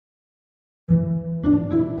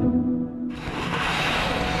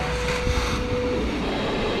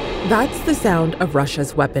That's the sound of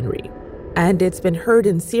Russia's weaponry, and it's been heard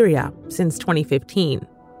in Syria since 2015.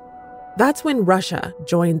 That's when Russia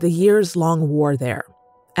joined the years-long war there,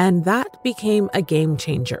 and that became a game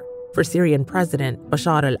changer for Syrian President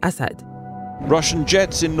Bashar al-Assad. Russian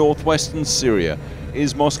jets in northwestern Syria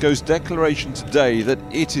is Moscow's declaration today that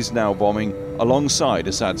it is now bombing alongside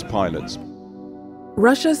Assad's pilots.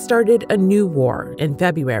 Russia started a new war in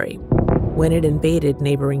February when it invaded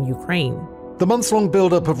neighboring Ukraine. The months-long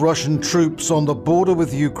buildup of Russian troops on the border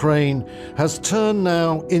with Ukraine has turned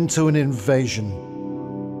now into an invasion.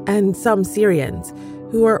 And some Syrians,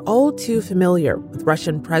 who are all too familiar with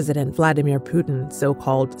Russian President Vladimir Putin's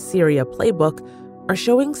so-called Syria playbook, are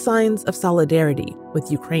showing signs of solidarity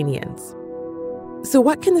with Ukrainians. So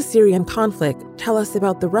what can the Syrian conflict tell us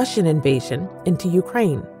about the Russian invasion into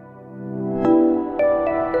Ukraine?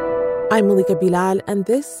 I'm Malika Bilal, and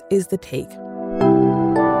this is The Take.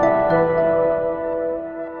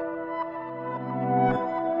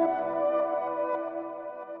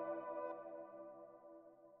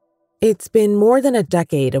 It's been more than a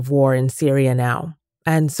decade of war in Syria now,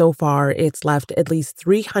 and so far it's left at least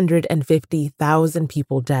 350,000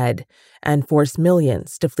 people dead and forced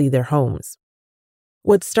millions to flee their homes.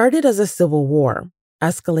 What started as a civil war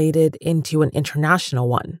escalated into an international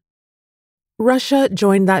one. Russia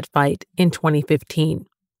joined that fight in 2015,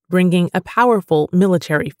 bringing a powerful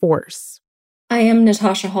military force. I am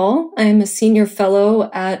Natasha Hall. I am a senior fellow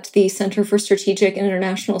at the Center for Strategic and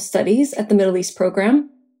International Studies at the Middle East Program.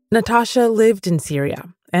 Natasha lived in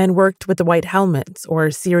Syria and worked with the White Helmets,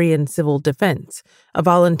 or Syrian Civil Defense, a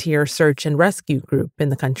volunteer search and rescue group in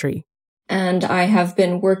the country. And I have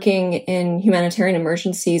been working in humanitarian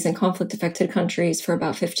emergencies in conflict-affected countries for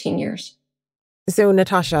about 15 years. So,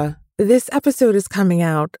 Natasha, this episode is coming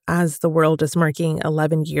out as the world is marking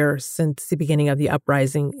 11 years since the beginning of the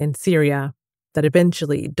uprising in Syria that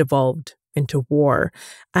eventually devolved into war.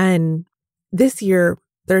 And this year,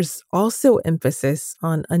 there's also emphasis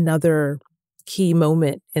on another key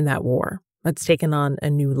moment in that war that's taken on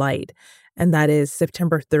a new light, and that is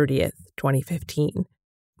September 30th, 2015.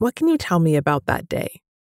 What can you tell me about that day?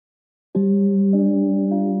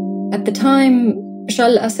 At the time,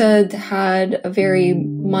 Bashar al-Assad had a very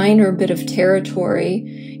minor bit of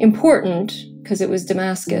territory, important because it was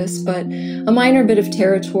Damascus, but a minor bit of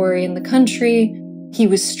territory in the country. He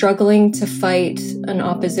was struggling to fight an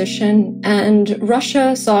opposition, and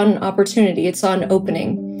Russia saw an opportunity. It saw an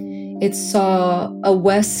opening. It saw a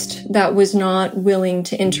West that was not willing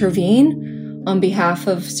to intervene on behalf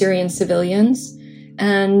of Syrian civilians.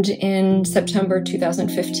 And in September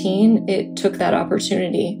 2015, it took that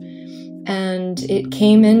opportunity. And it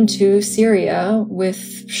came into Syria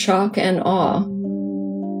with shock and awe.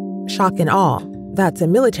 Shock and awe. That's a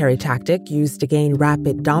military tactic used to gain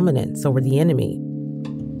rapid dominance over the enemy.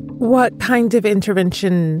 What kind of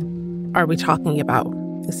intervention are we talking about?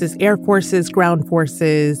 This is air forces, ground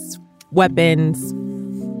forces, weapons.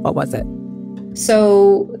 What was it?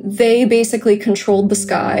 So they basically controlled the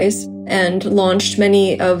skies and launched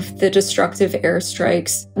many of the destructive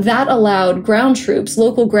airstrikes. That allowed ground troops,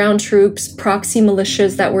 local ground troops, proxy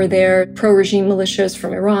militias that were there, pro-regime militias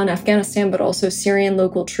from Iran, Afghanistan, but also Syrian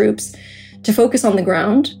local troops, to focus on the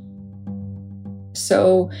ground.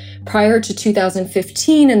 So prior to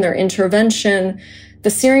 2015 and their intervention, the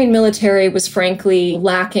Syrian military was frankly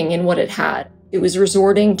lacking in what it had. It was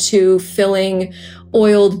resorting to filling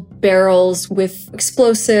oiled barrels with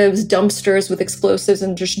explosives, dumpsters with explosives,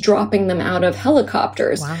 and just dropping them out of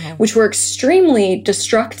helicopters, wow, which were extremely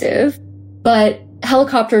destructive. But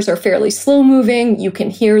helicopters are fairly slow-moving. You can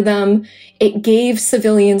hear them. It gave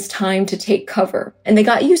civilians time to take cover, and they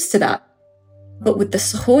got used to that. But with the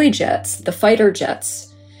Sukhoi jets, the fighter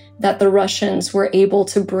jets that the Russians were able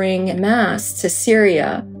to bring en masse to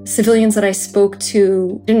Syria, civilians that I spoke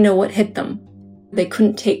to didn't know what hit them. They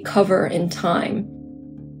couldn't take cover in time.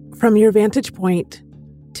 From your vantage point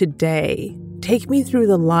today, take me through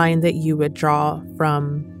the line that you would draw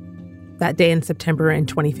from that day in September in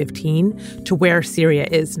 2015 to where Syria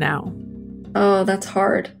is now. Oh, that's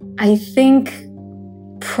hard. I think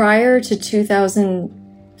prior to 2015,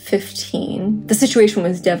 the situation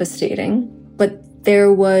was devastating, but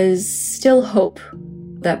there was still hope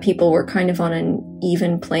that people were kind of on an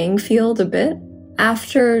even playing field a bit.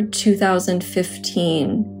 After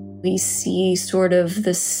 2015, we see sort of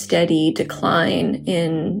the steady decline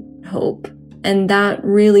in hope. And that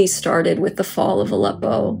really started with the fall of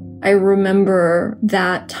Aleppo. I remember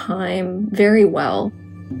that time very well.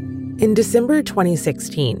 In December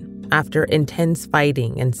 2016, after intense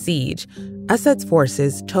fighting and siege, Assad's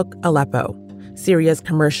forces took Aleppo, Syria's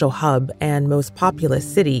commercial hub and most populous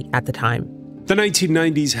city at the time. The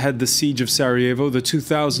 1990s had the siege of Sarajevo. The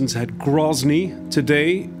 2000s had Grozny.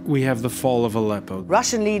 Today, we have the fall of Aleppo.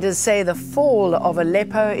 Russian leaders say the fall of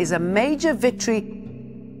Aleppo is a major victory.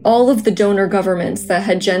 All of the donor governments that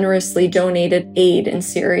had generously donated aid in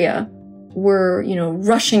Syria were,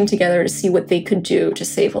 rushing together to see what they could do to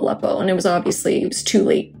save Aleppo. And it was too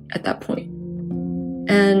late at that point.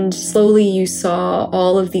 And slowly you saw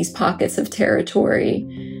all of these pockets of territory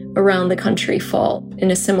around the country fall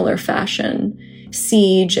in a similar fashion.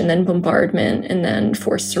 Siege and then bombardment and then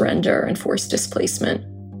forced surrender and forced displacement.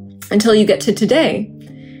 Until you get to today,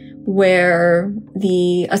 where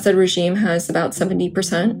the Assad regime has about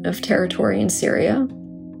 70% of territory in Syria.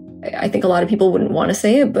 I think a lot of people wouldn't want to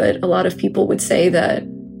say it, but a lot of people would say that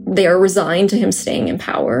they are resigned to him staying in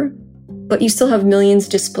power. But you still have millions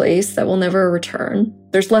displaced that will never return.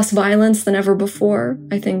 There's less violence than ever before,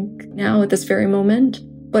 I think, now at this very moment.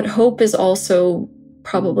 But hope is also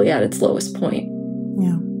probably at its lowest point.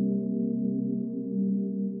 Yeah.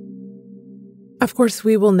 Of course,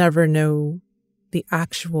 we will never know the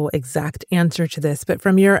actual exact answer to this, but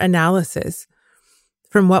from your analysis,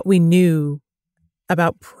 from what we knew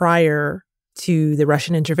about prior to the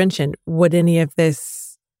Russian intervention, would any of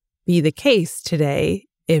this be the case today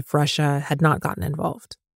if Russia had not gotten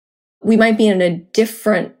involved? We might be in a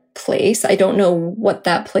different place. I don't know what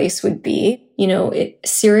that place would be.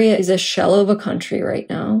 Syria is a shell of a country right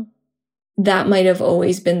now. That might have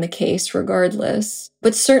always been the case regardless.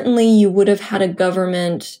 But certainly you would have had a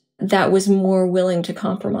government that was more willing to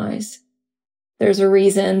compromise. There's a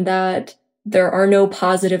reason that there are no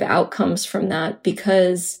positive outcomes from that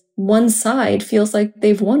because one side feels like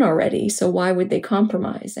they've won already. So why would they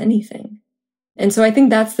compromise anything? And so I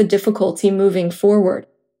think that's the difficulty moving forward.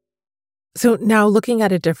 So now looking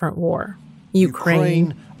at a different war,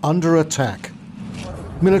 Ukraine under attack.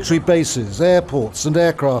 Military bases, airports and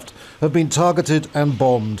aircraft have been targeted and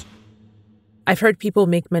bombed. I've heard people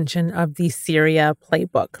make mention of the Syria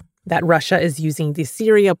playbook, that Russia is using the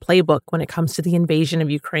Syria playbook when it comes to the invasion of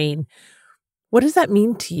Ukraine. What does that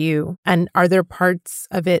mean to you? And are there parts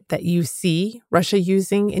of it that you see Russia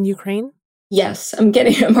using in Ukraine? Yes, I'm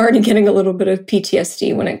already getting a little bit of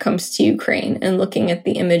PTSD when it comes to Ukraine and looking at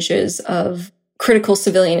the images of critical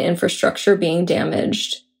civilian infrastructure being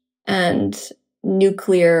damaged and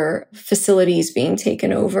nuclear facilities being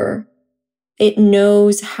taken over. It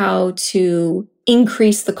knows how to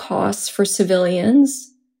increase the costs for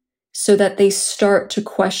civilians so that they start to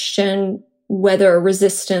question whether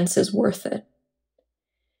resistance is worth it.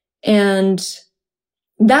 And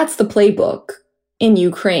that's the playbook in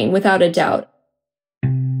Ukraine, without a doubt.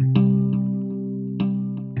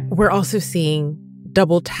 We're also seeing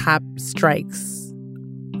double tap strikes,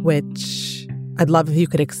 which I'd love if you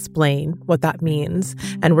could explain what that means.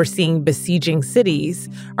 And we're seeing besieging cities.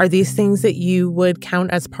 Are these things that you would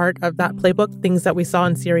count as part of that playbook, things that we saw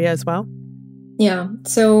in Syria as well? Yeah.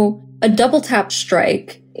 So a double tap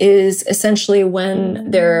strike is essentially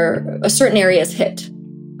when a certain area is hit,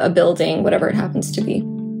 a building, whatever it happens to be.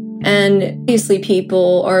 And obviously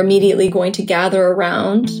people are immediately going to gather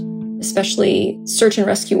around, especially search and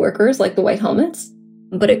rescue workers like the White Helmets,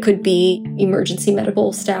 but it could be emergency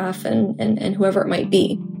medical staff and whoever it might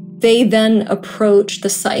be. They then approach the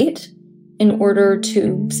site in order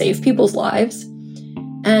to save people's lives.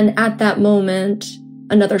 And at that moment,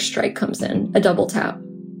 another strike comes in, a double tap.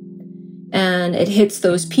 And it hits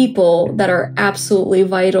those people that are absolutely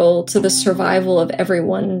vital to the survival of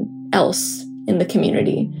everyone else in the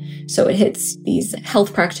community. So it hits these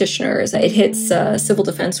health practitioners, it hits civil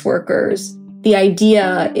defense workers. The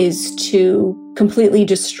idea is to completely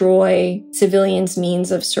destroy civilians'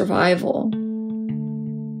 means of survival.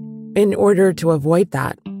 In order to avoid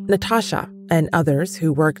that, Natasha and others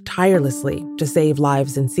who work tirelessly to save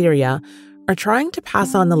lives in Syria are trying to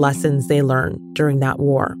pass on the lessons they learned during that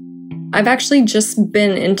war. I've actually just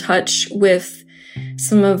been in touch with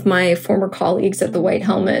some of my former colleagues at the White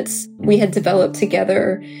Helmets. We had developed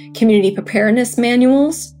together community preparedness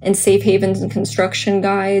manuals and safe havens and construction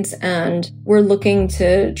guides, and we're looking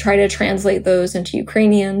to try to translate those into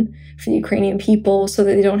Ukrainian for the Ukrainian people so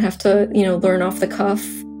that they don't have to, learn off the cuff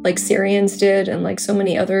like Syrians did and like so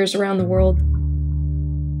many others around the world.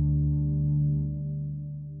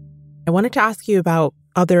 I wanted to ask you about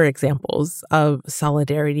other examples of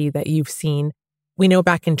solidarity that you've seen. We know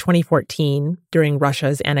back in 2014, during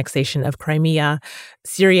Russia's annexation of Crimea,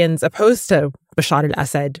 Syrians opposed to Bashar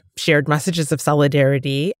al-Assad shared messages of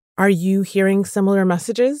solidarity. Are you hearing similar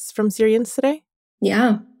messages from Syrians today?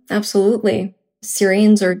 Yeah, absolutely.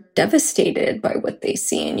 Syrians are devastated by what they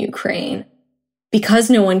see in Ukraine. Because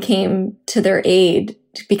no one came to their aid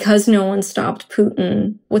because no one stopped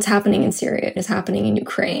Putin, what's happening in Syria is happening in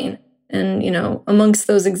Ukraine. And, amongst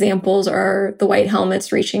those examples are the white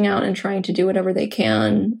helmets reaching out and trying to do whatever they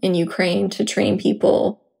can in Ukraine to train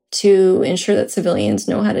people to ensure that civilians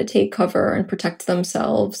know how to take cover and protect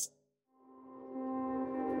themselves.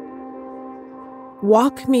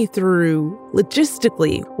 Walk me through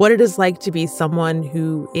logistically what it is like to be someone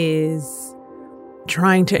who is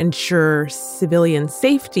trying to ensure civilian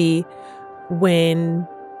safety when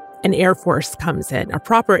an Air Force comes in, a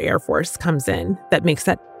proper Air Force comes in that makes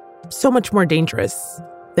that so much more dangerous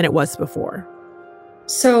than it was before.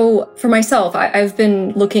 So for myself, I've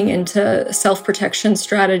been looking into self-protection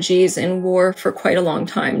strategies in war for quite a long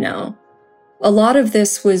time now. A lot of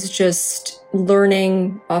this was just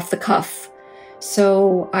learning off the cuff.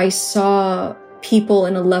 So I saw people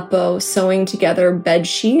in Aleppo sewing together bed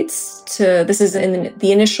sheets this is in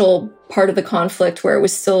the initial part of the conflict where it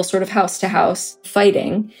was still sort of house to house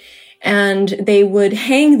fighting. And they would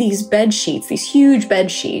hang these bed sheets, these huge bed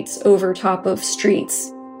sheets over top of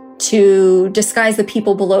streets to disguise the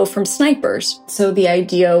people below from snipers. So the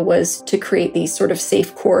idea was to create these sort of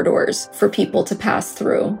safe corridors for people to pass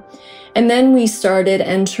through. And then we started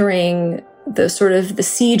entering the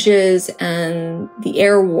sieges and the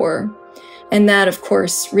air war. And that, of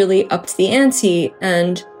course, really upped the ante.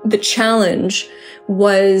 And the challenge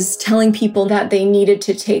was telling people that they needed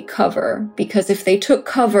to take cover, because if they took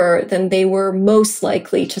cover, then they were most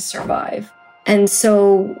likely to survive. And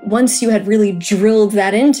so once you had really drilled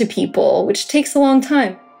that into people, which takes a long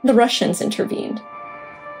time, the Russians intervened.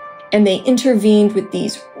 And they intervened with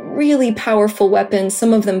these really powerful weapons,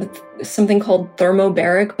 some of them something called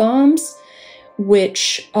thermobaric bombs,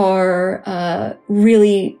 which are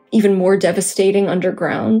really even more devastating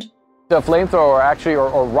underground. The flamethrower actually,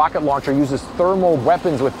 or rocket launcher, uses thermal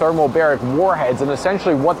weapons with thermobaric warheads. And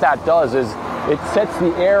essentially what that does is it sets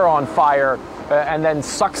the air on fire and then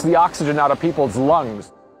sucks the oxygen out of people's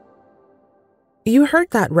lungs. You heard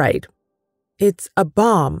that right. It's a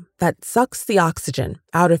bomb that sucks the oxygen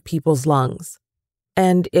out of people's lungs.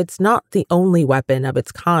 And it's not the only weapon of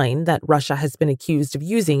its kind that Russia has been accused of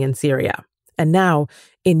using in Syria, and now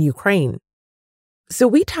in Ukraine. So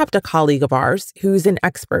we tapped a colleague of ours who's an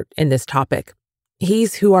expert in this topic.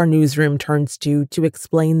 He's who our newsroom turns to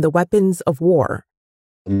explain the weapons of war.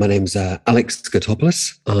 My name's Alex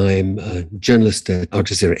Skotopoulos. I'm a journalist at Al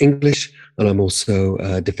Jazeera English, and I'm also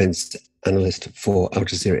a defense analyst for Al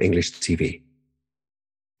Jazeera English TV.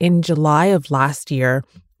 In July of last year,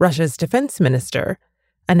 Russia's defense minister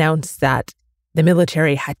announced that the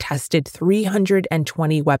military had tested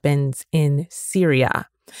 320 weapons in Syria.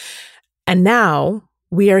 And now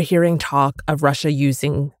we are hearing talk of Russia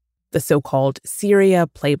using the so-called Syria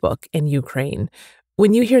playbook in Ukraine.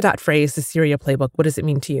 When you hear that phrase, the Syria playbook, what does it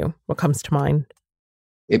mean to you? What comes to mind?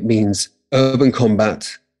 It means urban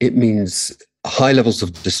combat. It means high levels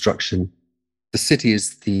of destruction. The city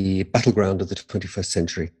is the battleground of the 21st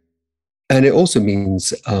century. And it also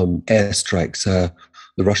means airstrikes.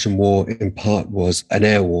 The Russian war, in part, was an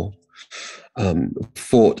air war,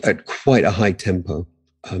 fought at quite a high tempo.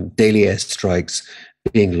 Daily airstrikes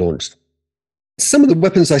being launched. Some of the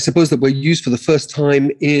weapons, I suppose, that were used for the first time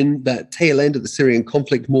in that tail end of the Syrian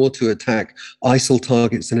conflict, more to attack ISIL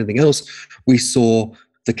targets than anything else, we saw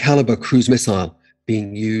the Caliber cruise missile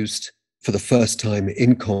being used for the first time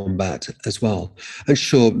in combat as well. And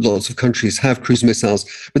sure, lots of countries have cruise missiles,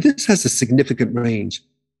 but this has a significant range.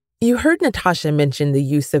 You heard Natasha mention the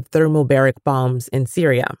use of thermobaric bombs in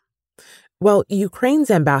Syria. Well,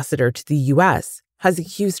 Ukraine's ambassador to the U.S. has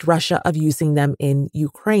accused Russia of using them in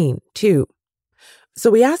Ukraine, too. So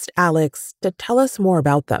we asked Alex to tell us more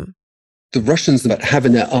about them. The Russians have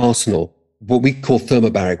in their arsenal what we call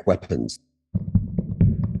thermobaric weapons.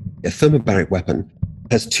 A thermobaric weapon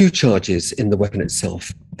has two charges in the weapon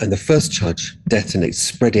itself, and the first charge detonates,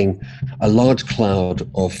 spreading a large cloud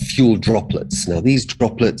of fuel droplets. Now, these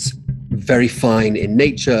droplets, very fine in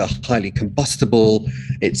nature, highly combustible.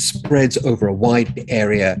 It spreads over a wide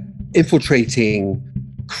area, infiltrating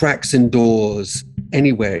cracks in doors,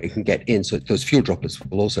 anywhere it can get in. So those fuel droplets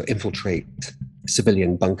will also infiltrate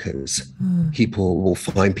civilian bunkers. People will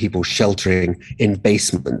find people sheltering in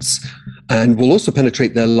basements, and will also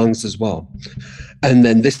penetrate their lungs as well. And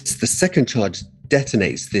then the second charge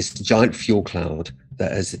detonates this giant fuel cloud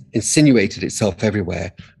that has insinuated itself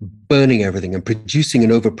everywhere, burning everything and producing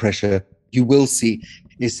an overpressure. You will see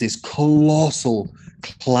is this colossal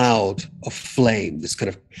cloud of flame, this kind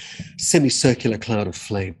of semicircular cloud of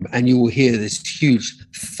flame, and you will hear this huge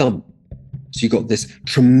thump. So you've got this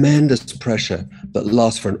tremendous pressure that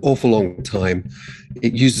lasts for an awful long time.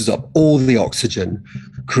 It uses up all the oxygen,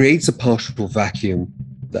 creates a partial vacuum,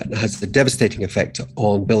 that has a devastating effect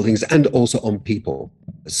on buildings and also on people.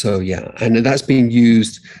 So, yeah, and that's being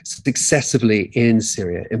used successively in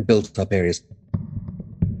Syria, in built-up areas.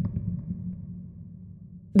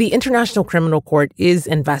 The International Criminal Court is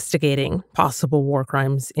investigating possible war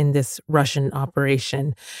crimes in this Russian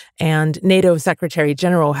operation, and NATO Secretary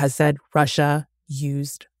General has said Russia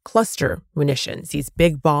used cluster munitions, these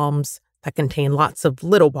big bombs that contain lots of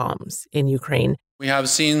little bombs in Ukraine. We have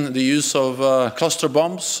seen the use of cluster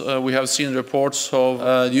bombs. We have seen reports of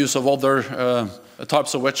the use of other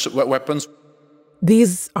types of weapons.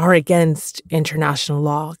 These are against international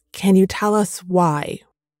law. Can you tell us why?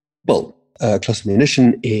 Well, cluster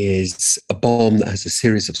munition is a bomb that has a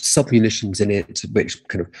series of submunitions in it, which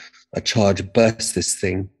kind of a charge bursts this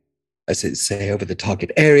thing, as it say, over the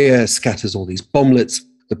target area, scatters all these bomblets.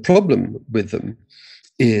 The problem with them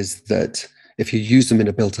is that if you use them in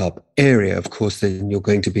a built-up area, of course, then you're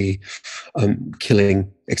going to be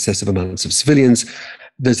killing excessive amounts of civilians.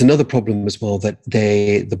 There's another problem as well, that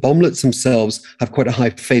the bomblets themselves have quite a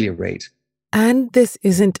high failure rate. And this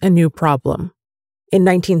isn't a new problem. In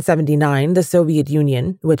 1979, the Soviet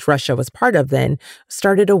Union, which Russia was part of then,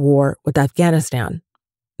 started a war with Afghanistan.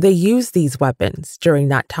 They used these weapons during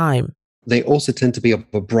that time. They also tend to be of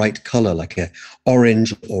a bright color, like a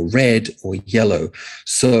orange or red or yellow.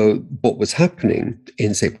 So what was happening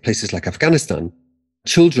in, say, places like Afghanistan,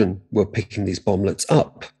 children were picking these bomblets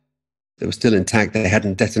up. They were still intact. They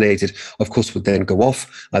hadn't detonated. Of course, would then go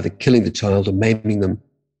off, either killing the child or maiming them.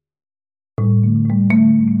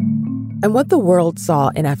 And what the world saw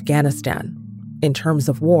in Afghanistan, in terms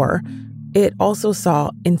of war, it also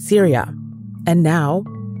saw in Syria. And now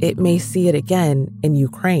it may see it again in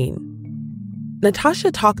Ukraine.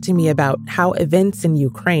 Natasha talked to me about how events in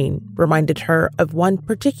Ukraine reminded her of one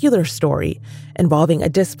particular story involving a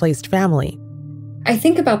displaced family. I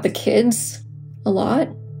think about the kids a lot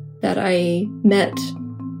that I met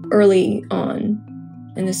early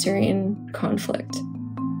on in the Syrian conflict.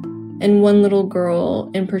 And one little girl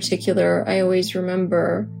in particular, I always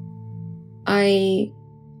remember, I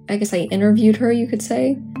guess I interviewed her, you could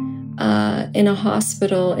say, in a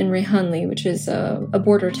hospital in Reyhanli, which is a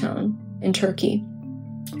border town in Turkey.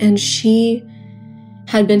 And she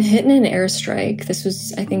had been hit in an airstrike. This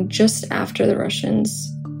was, I think, just after the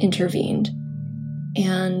Russians intervened.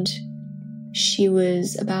 And she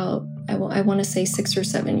was about, I want to say 6 or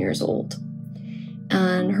 7 years old.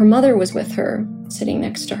 And her mother was with her, sitting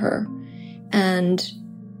next to her. And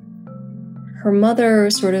her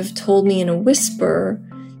mother sort of told me in a whisper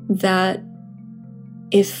that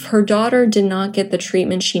if her daughter did not get the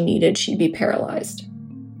treatment she needed, she'd be paralyzed.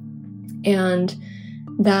 And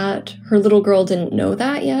that her little girl didn't know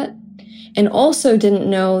that yet, and also didn't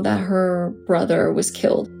know that her brother was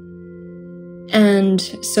killed. And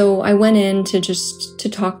so I went in to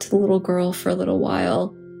talk to the little girl for a little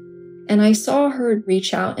while, and I saw her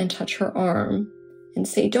reach out and touch her arm and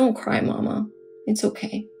say, "Don't cry, Mama. It's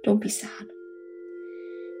okay. Don't be sad."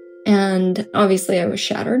 And obviously I was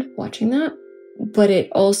shattered watching that, but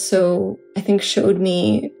it also, I think, showed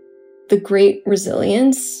me the great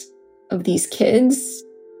resilience of these kids.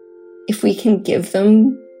 If we can give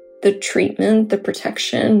them the treatment, the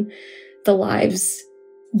protection, the lives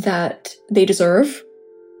that they deserve.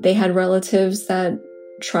 They had relatives that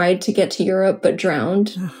tried to get to Europe but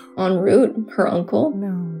drowned en route, her uncle.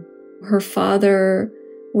 No. Her father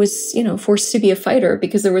was, forced to be a fighter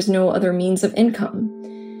because there was no other means of income.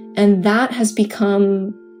 And that has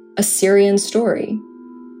become a Syrian story.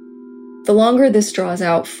 The longer this draws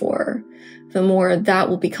out for, the more that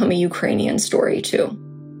will become a Ukrainian story too.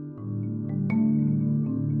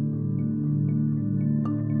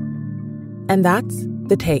 And that's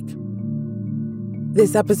The Take.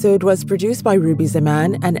 This episode was produced by Ruby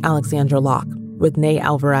Zaman and Alexandra Locke, with Ney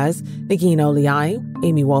Alvarez, Nagina Oliai,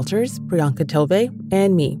 Amy Walters, Priyanka Tove,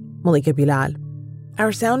 and me, Malika Bilal.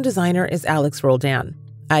 Our sound designer is Alex Roldan.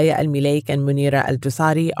 Aya Al-Milaik and Munira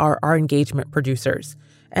Al-Dusari are our engagement producers,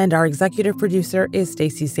 and our executive producer is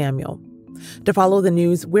Stacey Samuel. To follow the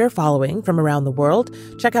news we're following from around the world,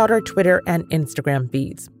 check out our Twitter and Instagram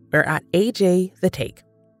feeds. We're at AJ The Take.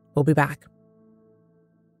 We'll be back.